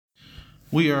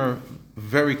We are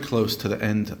very close to the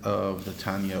end of the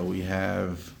Tanya. We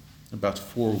have about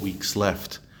 4 weeks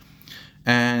left.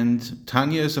 And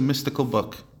Tanya is a mystical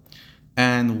book.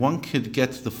 And one could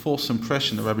get the false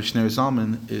impression that Rabbi Shneur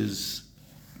Zalman is,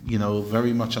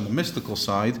 very much on the mystical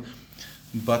side.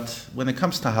 But when it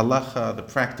comes to halacha, the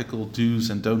practical do's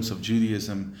and don'ts of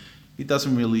Judaism, he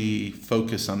doesn't really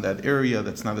focus on that area.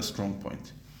 That's not a strong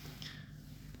point.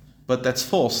 But that's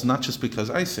false, not just because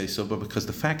I say so, but because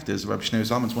the fact is, Rabbi Shneur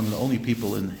Zalman is one of the only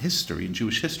people in history, in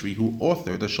Jewish history, who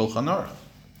authored a Shulchan Aruch,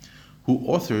 who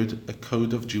authored a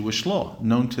code of Jewish law,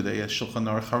 known today as Shulchan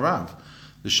Aruch HaRav,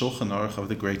 the Shulchan Aruch of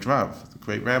the great Rav, the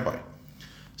great rabbi.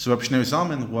 So Rabbi Shneur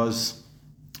Zalman was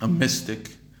a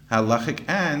mystic, halachic,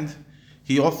 and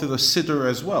he authored a siddur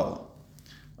as well,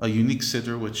 a unique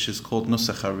siddur which is called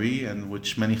Nusach Ari, and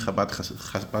which many Chabad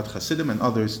Hasidim and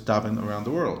others daven around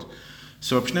the world.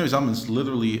 So Rabbi Shneur Zalman is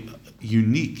literally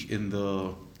unique in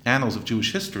the annals of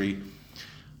Jewish history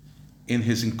in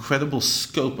his incredible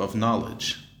scope of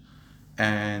knowledge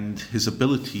and his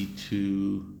ability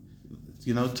to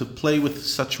play with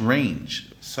such range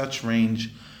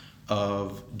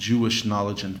of Jewish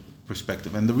knowledge and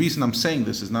perspective. And the reason I'm saying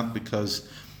this is not because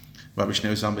Rabbi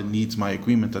Shneur Zalman needs my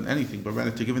agreement on anything, but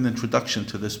rather to give an introduction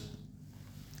to this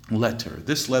letter.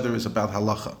 This letter is about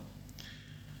halacha.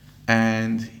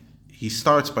 And he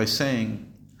starts by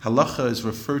saying halacha is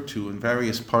referred to in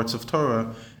various parts of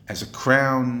Torah as a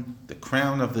crown, the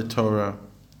crown of the Torah.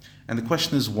 And the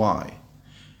question is why?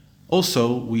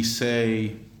 Also, we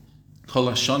say, Kol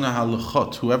hashana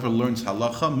halachot, whoever learns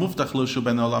halacha, muftach lo shu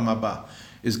ben olam haba,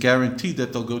 is guaranteed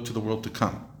that they'll go to the world to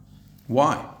come.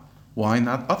 Why? Why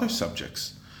not other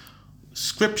subjects?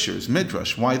 Scriptures,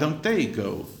 midrash, why don't they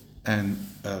go and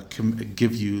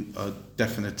give you a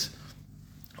definite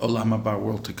olam haba,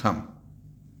 world to come?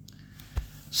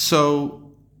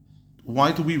 So,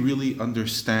 why do we really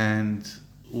understand?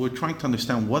 We're trying to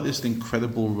understand what is the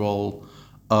incredible role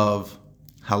of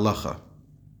halacha.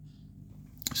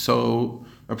 So,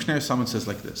 Rabbi Shneur Zalman says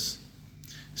like this.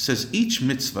 He says, each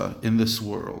mitzvah in this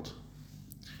world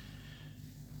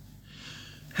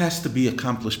has to be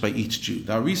accomplished by each Jew.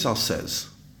 The Arizal says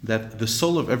that the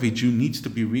soul of every Jew needs to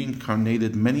be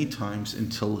reincarnated many times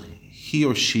until he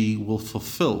or she will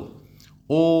fulfill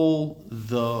all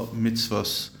the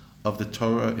mitzvahs of the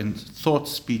Torah in thought,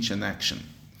 speech, and action,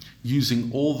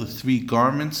 using all the three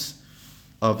garments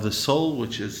of the soul,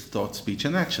 which is thought, speech,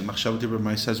 and action. Machshav Dibur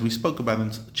Ma'aseh, as we spoke about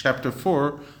in chapter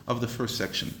 4 of the first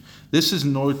section. This is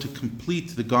in order to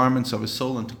complete the garments of a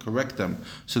soul and to correct them,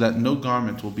 so that no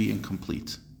garment will be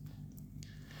incomplete.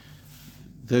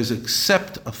 There's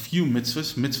except a few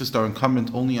mitzvahs that are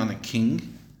incumbent only on a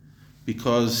king,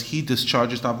 because he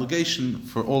discharges the obligation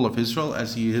for all of Israel,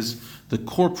 as he is the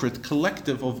corporate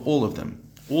collective of all of them.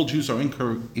 All Jews are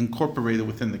incorporated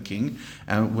within the king,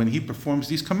 and when he performs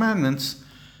these commandments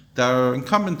that are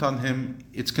incumbent on him,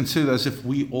 it's considered as if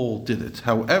we all did it.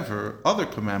 However, other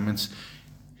commandments,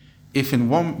 if in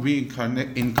one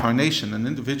incarnation an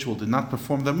individual did not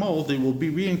perform them all, they will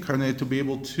be reincarnated to be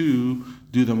able to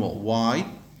do them all. Why?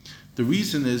 The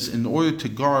reason is in order to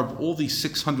garb all these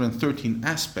 613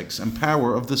 aspects and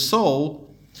power of the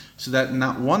soul, so that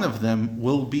not one of them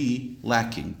will be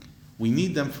lacking. We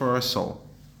need them for our soul.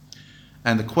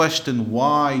 And the question,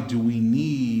 why do we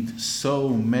need so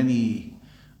many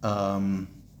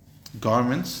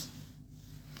garments?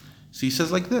 So he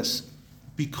says like this,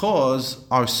 because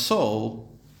our soul,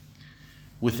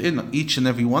 within each and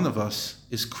every one of us,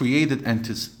 is created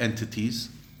entities,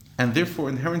 and therefore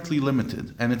inherently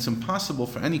limited. And it's impossible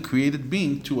for any created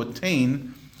being to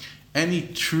attain any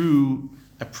true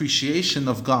appreciation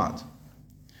of God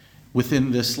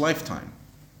within this lifetime.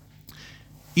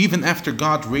 Even after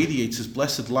God radiates His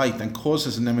blessed light and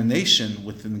causes an emanation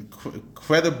with an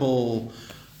incredible,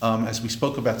 as we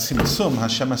spoke about Tzimtzum,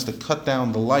 Hashem has to cut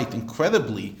down the light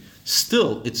incredibly,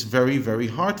 still it's very, very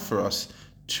hard for us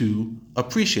to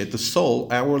appreciate. The soul,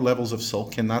 our levels of soul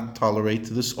cannot tolerate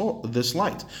this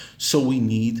light. So we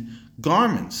need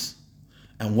garments.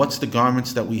 And what's the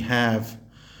garments that we have?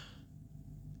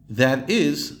 That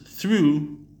is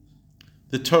through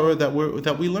the Torah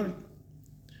that we learn.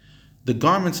 The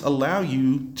garments allow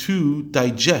you to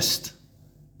digest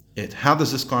it. How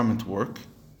does this garment work?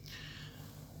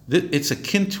 It's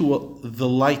akin to the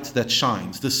light that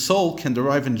shines. The soul can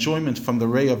derive enjoyment from the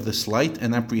ray of this light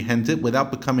and apprehend it without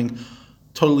becoming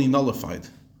totally nullified.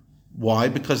 Why?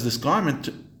 Because this garment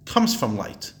comes from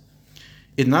light.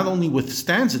 It not only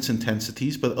withstands its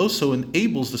intensities, but also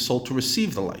enables the soul to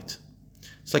receive the light.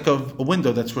 It's like a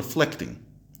window that's reflecting.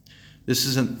 This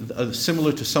is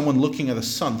similar to someone looking at a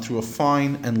sun through a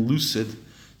fine and lucid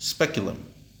speculum.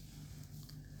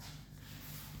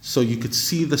 so you could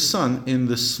see the sun in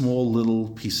this small little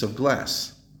piece of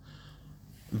glass.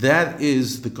 That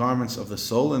is the garments of the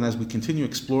soul, and as we continue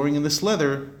exploring in this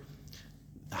letter,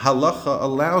 halacha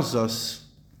allows us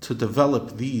to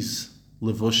develop these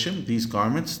levushim, these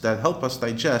garments that help us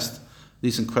digest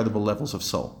these incredible levels of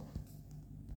soul.